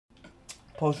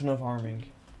Potion of harming.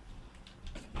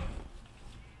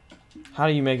 How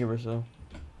do you make it, Versil?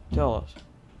 Tell us.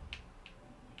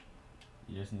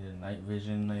 You just need a night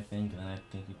vision, I think, and I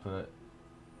think you put.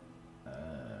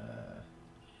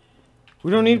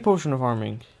 We don't need potion of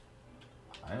harming.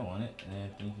 I want it, and I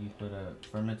think you put a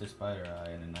fermented spider eye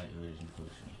and a night vision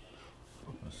potion.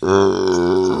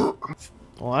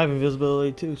 Well, I have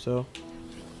invisibility too, so.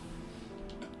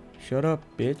 Shut up,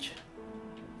 bitch.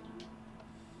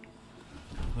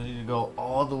 We need to go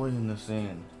all the way in the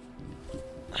sand.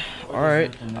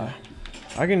 Alright.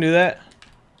 I can do that.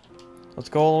 Let's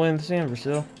go all the way in the sand,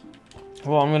 Versil.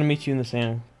 Well, I'm gonna meet you in the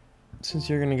sand. Since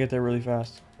you're gonna get there really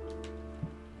fast.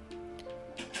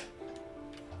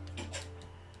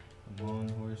 Come on,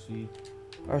 horsey.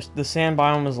 The sand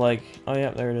biome is like... Oh,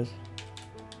 yeah, there it is.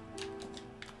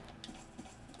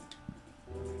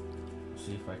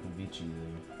 See if I can beat you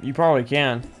there. You probably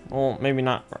can. Well, maybe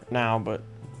not now, but...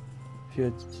 If you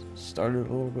had started a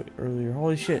little bit earlier.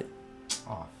 Holy shit.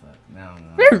 Oh, fuck. Now,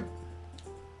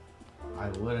 I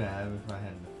would have if I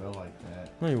hadn't felt like that.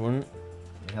 No, you wouldn't.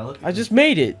 Yeah, look at I just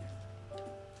made it.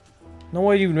 No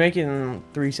way you would make it in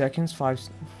 3 seconds. 5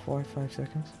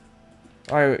 seconds.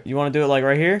 Alright, you want to do it like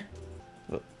right here?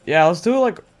 Yeah, let's do it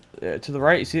like to the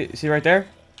right. See right there?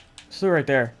 Let's do it right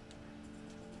there.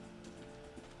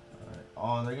 Alright.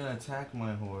 Oh, they're gonna attack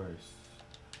my horse.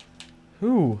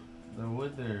 Who? The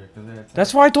wither, because they're attacking.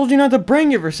 That's why I told you not to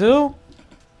bring it, Versil.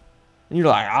 And you're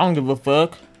like, I don't give a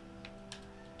fuck.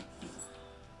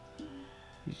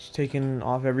 He's taking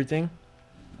off everything.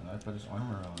 I put his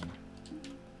armor on.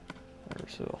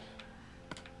 Versil.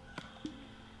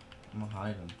 I'm gonna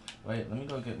hide him. Wait, let me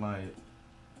go get my.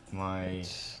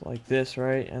 It's like this,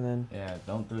 right? And then. Yeah,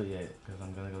 don't do it yet, because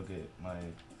I'm gonna go get my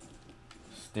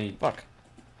steak. Fuck.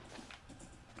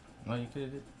 No, you could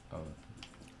have did. Oh.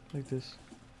 Like this.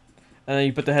 And then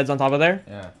you put the heads on top of there?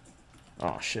 Yeah.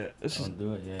 Oh shit. Don't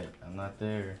do it yet. I'm not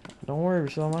there. Don't worry,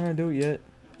 Versil. I'm not gonna do it yet.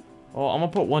 Oh, I'm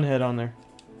gonna put one head on there.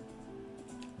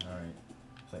 Alright.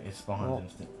 It's like it spawns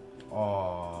instant.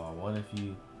 Oh, what if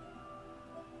you.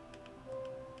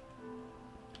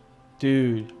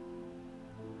 Dude.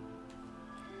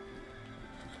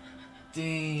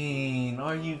 Dang,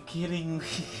 are you kidding me?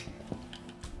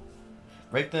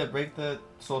 break the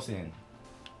soul sand.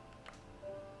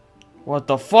 What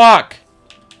the fuck?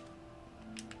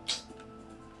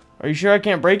 Are you sure I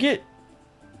can't break it?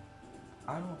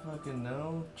 I don't fucking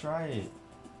know. Try it.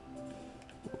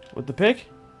 With the pick?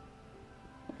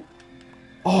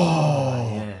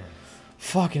 Oh, yes.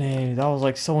 Fucking A. That was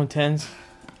like so intense.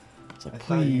 It's like, I please.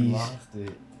 thought you lost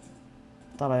it.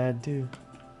 Thought I had to.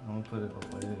 I'm gonna put it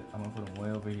away. I'm gonna put it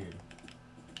way over here.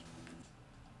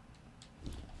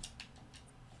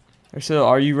 So,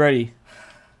 are you ready?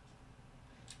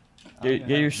 Get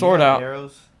your sword out.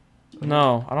 Arrows?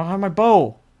 No, I don't have my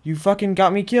bow. You fucking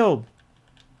got me killed.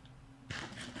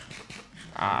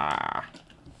 Ah.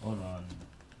 Hold on.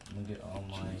 I'm gonna get all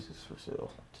my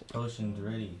potions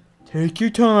ready. Take your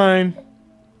time.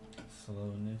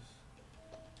 Slowness.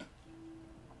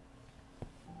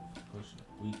 Potion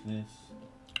of weakness.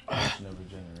 Potion of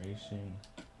regeneration.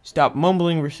 Stop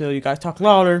mumbling, Versil. You guys talk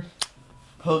louder.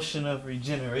 Potion of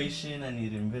regeneration. I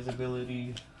need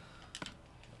invisibility.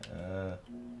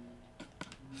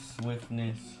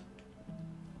 Swiftness.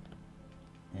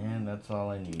 And that's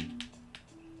all I need.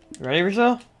 You ready,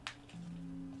 Versil?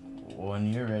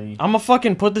 When you're ready. I'm gonna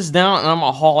fucking put this down and I'm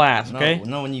gonna haul ass, okay?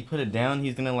 No, when you put it down,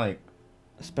 he's gonna like...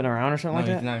 Spin around or something like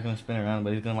that? he's not gonna spin around,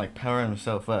 but he's gonna like power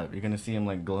himself up. You're gonna see him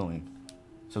like glowing.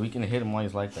 So we can hit him while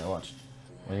he's like that. Watch.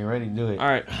 When you're ready, do it.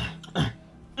 Alright.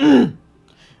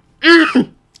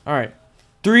 Alright.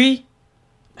 3,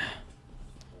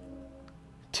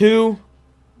 2,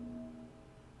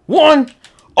 1.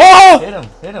 Oh! Hit him!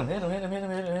 Hit him! Hit him! Hit him! Hit him!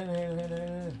 Hit him! Hit him! Hit him! Hit him! Hit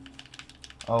him!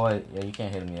 Oh wait, yeah, you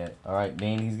can't hit him yet. All right,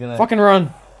 Dane, he's gonna fucking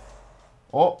run.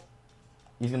 Oh,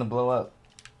 he's gonna blow up.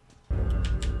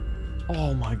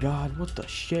 Oh my god, what the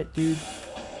shit, dude?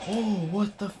 Oh,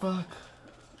 what the fuck?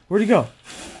 Where'd he go?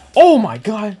 Oh my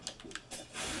god.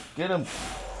 Get him.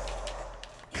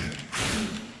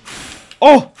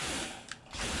 Oh!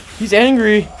 He's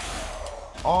angry.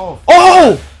 Oh.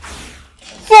 Oh!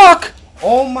 Fuck!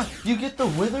 Oh my, you get the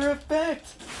wither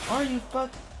effect? Are you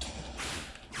fuck?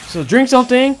 So drink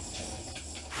something.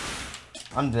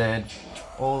 I'm dead.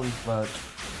 Holy fuck.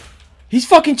 He's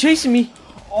fucking chasing me.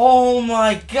 Oh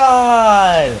my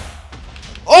god!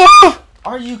 Oh!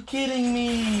 Are you kidding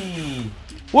me?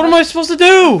 What am I supposed to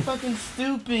do? Fucking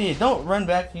stupid. Don't run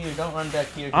back here. Don't run back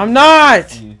here. I'm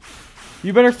not.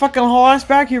 You better fucking haul ass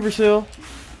back here, Versil.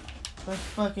 That's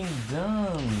fucking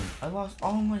dumb. I lost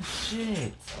all my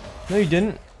shit. No, you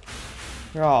didn't.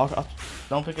 Here,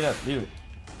 Don't pick it up, dude.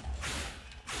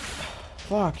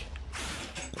 Fuck.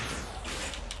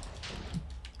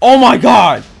 Oh my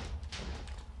god!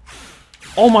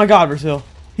 Oh my god, Versil.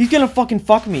 He's gonna fucking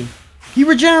fuck me. He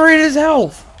regenerated his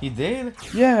health. He did?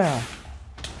 Yeah.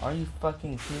 Are you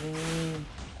fucking kidding me?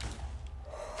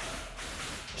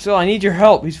 So I need your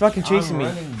help. He's fucking chasing me.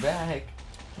 I'm running back.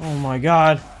 Oh my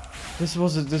god. This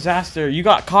was a disaster. You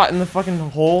got caught in the fucking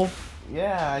hole.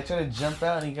 Yeah, I tried to jump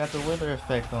out and he got the wither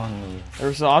effect on me.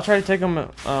 So I'll try to take him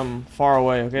far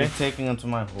away, okay? You're taking him to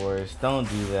my horse. Don't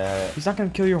do that. He's not gonna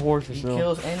kill your horse, He Versil.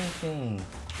 kills anything.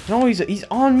 No, he's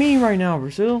on me right now,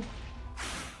 Versil.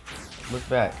 Look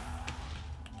back.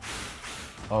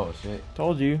 Oh shit.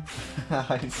 Told you.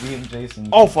 I see him chasing.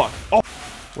 Oh fuck. Oh,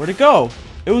 where'd it go?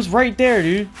 It was right there,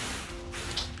 dude.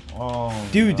 Oh.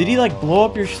 Dude, no. did he like blow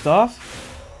up your stuff?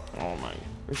 Oh my.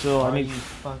 Versil, Are I need. you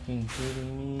fucking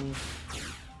kidding me?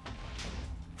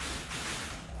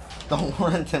 Don't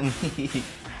run to me.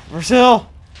 Versil,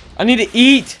 I need to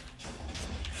eat.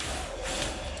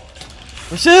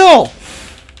 Versil,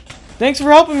 thanks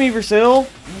for helping me, Versil.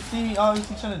 You see me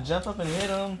obviously trying to jump up and hit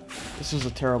him. This was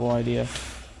a terrible idea.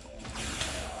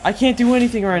 I can't do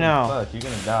anything right now. Fuck, you're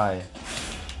gonna die.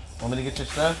 Want me to get your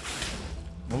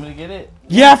stuff? Want me to get it?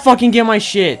 Yeah, fucking get my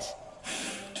shit.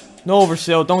 No,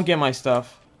 Versil, don't get my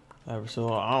stuff.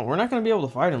 Versil, we're not gonna be able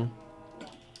to fight him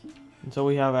until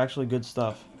we have actually good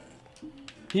stuff.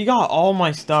 He got all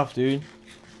my stuff, dude.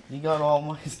 You got all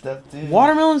my stuff, dude.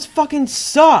 Watermelons fucking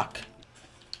suck.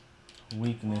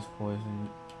 Weakness poison.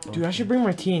 Dude, I should bring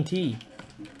my TNT.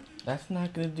 That's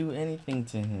not gonna do anything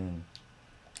to him.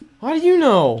 How do you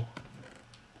know?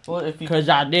 Well, if he, Cause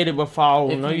I did it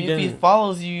before. if, No, you if he didn't.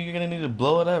 follows you, you're gonna need to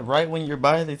blow it up right when you're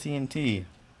by the TNT.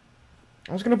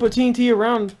 I was gonna put TNT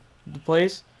around the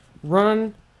place,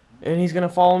 run, and he's gonna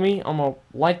follow me. I'm gonna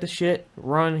light the shit,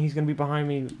 run. He's gonna be behind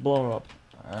me, blow him up.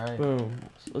 All right. Boom.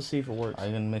 Let's see if it works. Are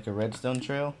you gonna make a redstone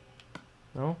trail?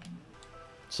 No.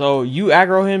 So you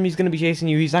aggro him. He's gonna be chasing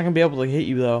you. He's not gonna be able to hit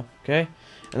you though. Okay.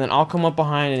 And then I'll come up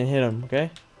behind and hit him. Okay.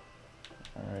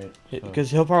 All right. Because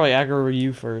he'll probably aggro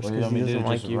you first. What do you Because want he me to do? doesn't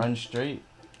like Just you. run straight?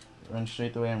 Run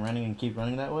straight the way I'm running and keep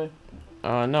running that way?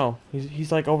 No.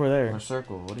 He's like over there. Or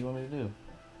circle? What do you want me to do?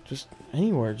 Just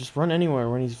anywhere. Just run anywhere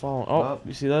when he's following. Oh, Up.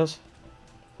 you see those?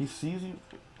 He sees you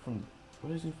from...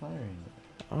 What is he firing?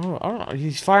 I don't know.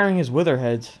 He's firing his wither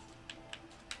heads.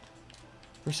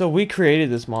 So we created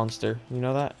this monster. You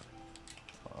know that?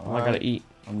 I gotta eat.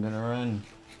 I'm gonna run.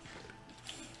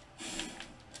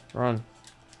 Run.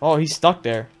 Oh, he's stuck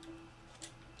there.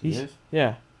 He is?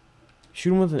 Yeah.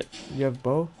 Shoot him with it. You have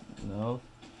bow? No.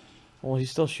 Well,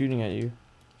 he's still shooting at you.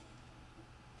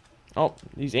 Oh,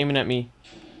 he's aiming at me.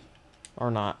 Or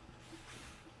not.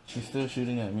 He's still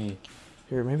shooting at me.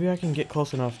 Here, maybe I can get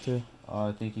close enough to... Oh,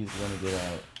 I think he's gonna get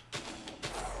out.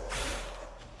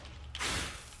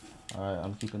 Alright,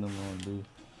 I'm keeping him on, dude.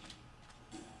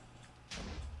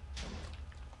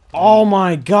 Oh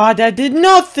my god, that did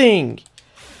nothing!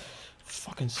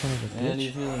 Fucking son of a bitch. And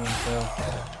he's healing himself.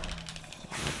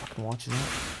 I'm fucking watching that.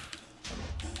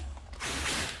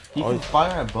 He can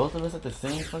fire at both of us at the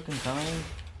same fucking time?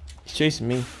 He's chasing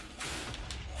me.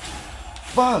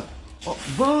 Fuck! Oh,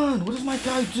 run! What is my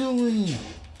guy doing?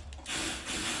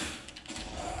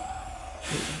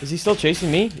 Is he still chasing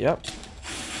me? Yep.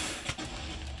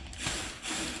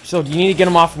 So, you need to get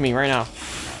him off of me right now.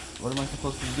 What am I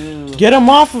supposed to do? Get him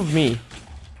off of me!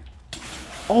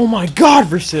 Oh my god,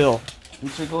 Versil!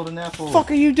 Eat your golden apple. What the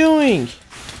fuck are you doing?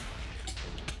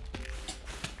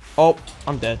 Oh,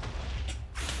 I'm dead.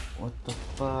 What the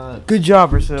fuck? Good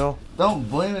job, Versil. Don't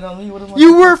blame it on me. What am I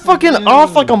You were supposed to fucking do?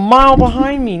 off like a mile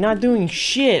behind me, not doing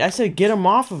shit. I said get him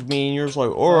off of me, and you're just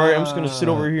like, alright, I'm just gonna sit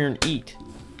over here and eat.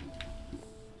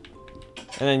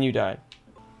 And then you died.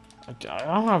 I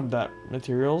don't have that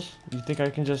materials. You think I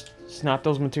can just snap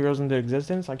those materials into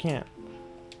existence? I can't.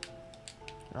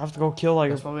 I have to go kill like...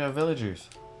 That's why we have villagers.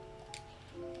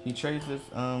 He trades with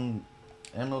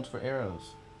emeralds for arrows.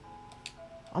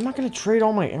 I'm not gonna trade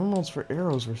all my emeralds for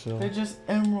arrows, Versil. They're just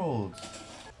emeralds.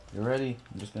 You ready?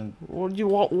 I'm just gonna... What do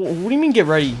you mean get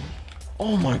ready?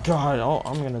 Oh my god, oh,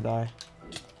 I'm gonna die.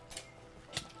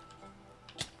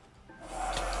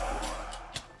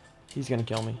 He's gonna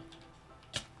kill me.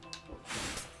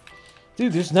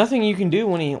 Dude, there's nothing you can do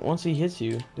when once he hits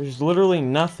you. There's literally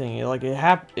nothing.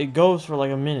 It goes for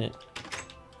like a minute.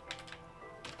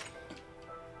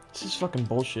 This is fucking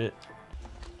bullshit.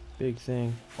 Big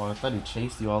thing. Oh, I thought he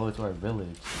chased you all the way to our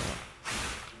village.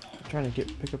 I'm trying to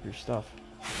pick up your stuff.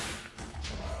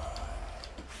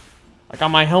 I got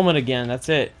my helmet again, that's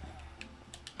it.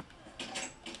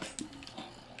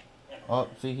 Oh,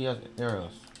 see, he has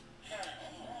arrows.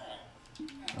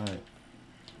 Alright.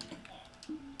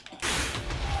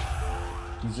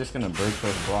 He's just gonna break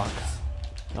those blocks.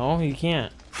 No, you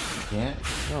can't. You can't?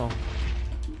 No.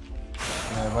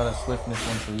 Yeah, I bought a swiftness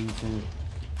one for you too.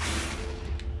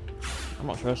 I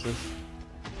don't trust this.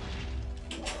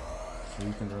 So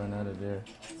you can run out of there.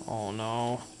 Oh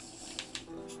no.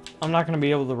 I'm not gonna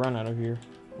be able to run out of here.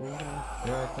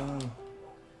 Here I come.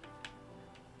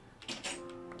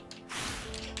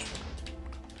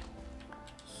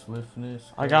 Swiftness.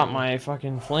 I got my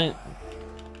fucking flint.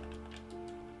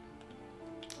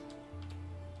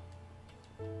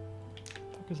 What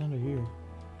the fuck is under here?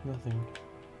 Nothing.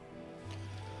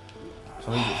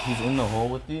 So he's in the hole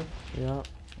with you? Yeah.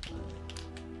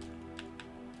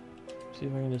 See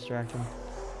if I can distract him.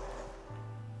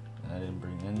 I didn't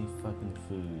bring any fucking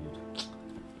food.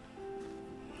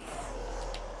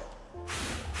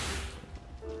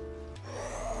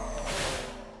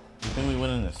 Good thing we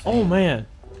went in this. Oh man.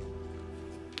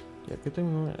 Yeah, good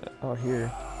thing we went out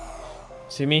here.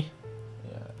 See me?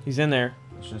 Yeah. He's in there.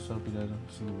 Let's just hope he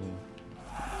doesn't see me.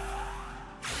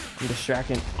 I'm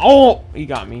distracting. Oh! He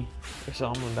got me. So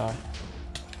I'm gonna die.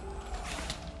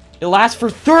 It lasts for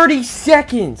 30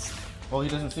 seconds! Oh, he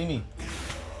doesn't see me.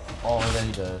 Oh, yeah,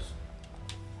 he does.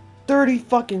 30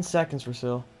 fucking seconds,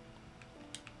 Versil.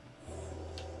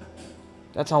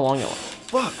 That's how long it lasts.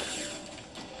 Fuck!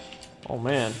 Oh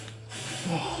man.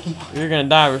 You're gonna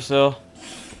die, Versil.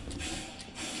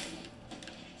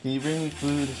 Can you bring me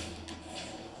food?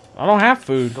 I don't have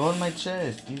food. Go in my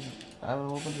chest. I have a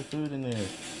whole bunch of food in there.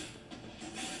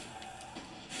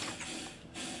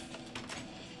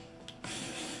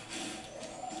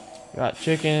 Got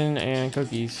chicken and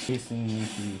cookies. Kissing me.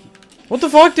 What the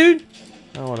fuck, dude?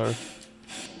 Oh, whatever.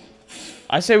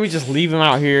 I say we just leave him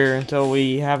out here until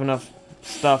we have enough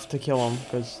stuff to kill him,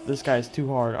 because this guy's too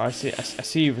hard. I see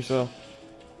you, Versil.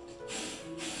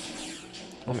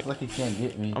 Looks like he can't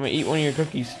get me. I'm gonna eat one of your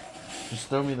cookies. Just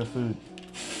throw me the food.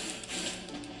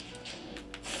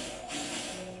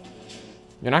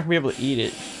 You're not gonna be able to eat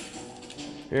it.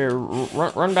 Here,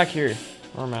 run back here.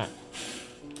 Where I'm at.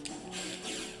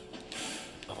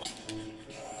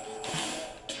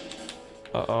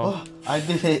 Uh-oh. Oh, I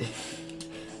did it.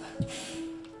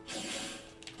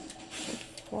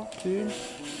 Fuck, dude.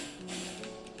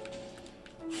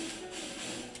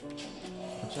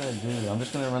 What should I do? I'm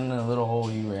just gonna run in a little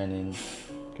hole you ran in.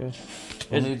 Okay.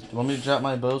 Want me to drop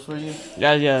my bows for you?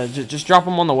 Yeah. Just drop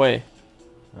them on the way.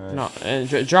 Alright. No, and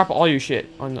drop all your shit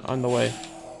on the way.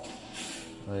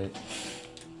 Wait.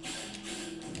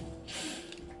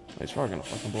 It's probably gonna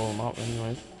fucking blow them up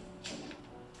anyways.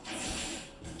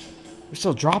 We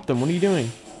still dropped them. What are you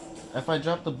doing? If I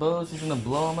drop the bows, he's gonna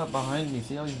blow them up behind me.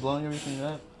 See how he's blowing everything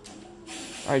up?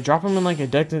 All right, drop them in like a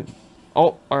deck.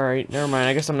 Oh, all right. Never mind.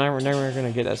 I guess I'm never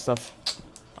gonna get that stuff.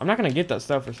 I'm not gonna get that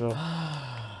stuff or so.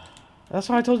 That's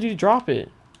why I told you to drop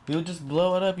it. He'll just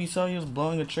blow it up. You saw he was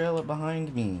blowing a trail up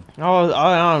behind me. Oh,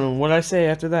 I don't know. What did I say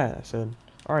after that? I said,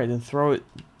 all right, then throw it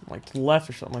like to the left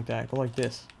or something like that. Go like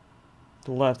this,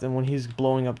 to the left, and when he's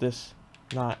blowing up this,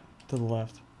 not to the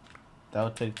left. That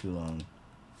would take too long.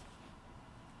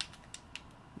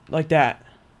 Like that,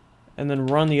 and then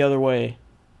run the other way.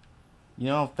 You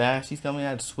know how fast he's coming? I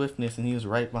had swiftness and he was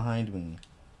right behind me.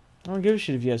 I don't give a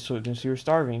shit if you had swiftness. You were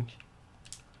starving.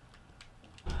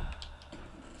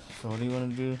 So what do you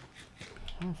want to do?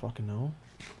 I don't fucking know.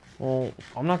 Well,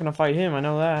 I'm not gonna fight him. I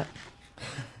know that.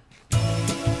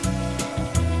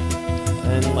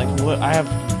 And like, look, I have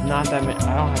not that many.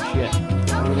 I don't have shit.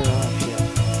 I really don't have shit.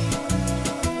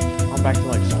 I'm back to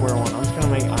like square one. I'm just gonna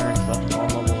make iron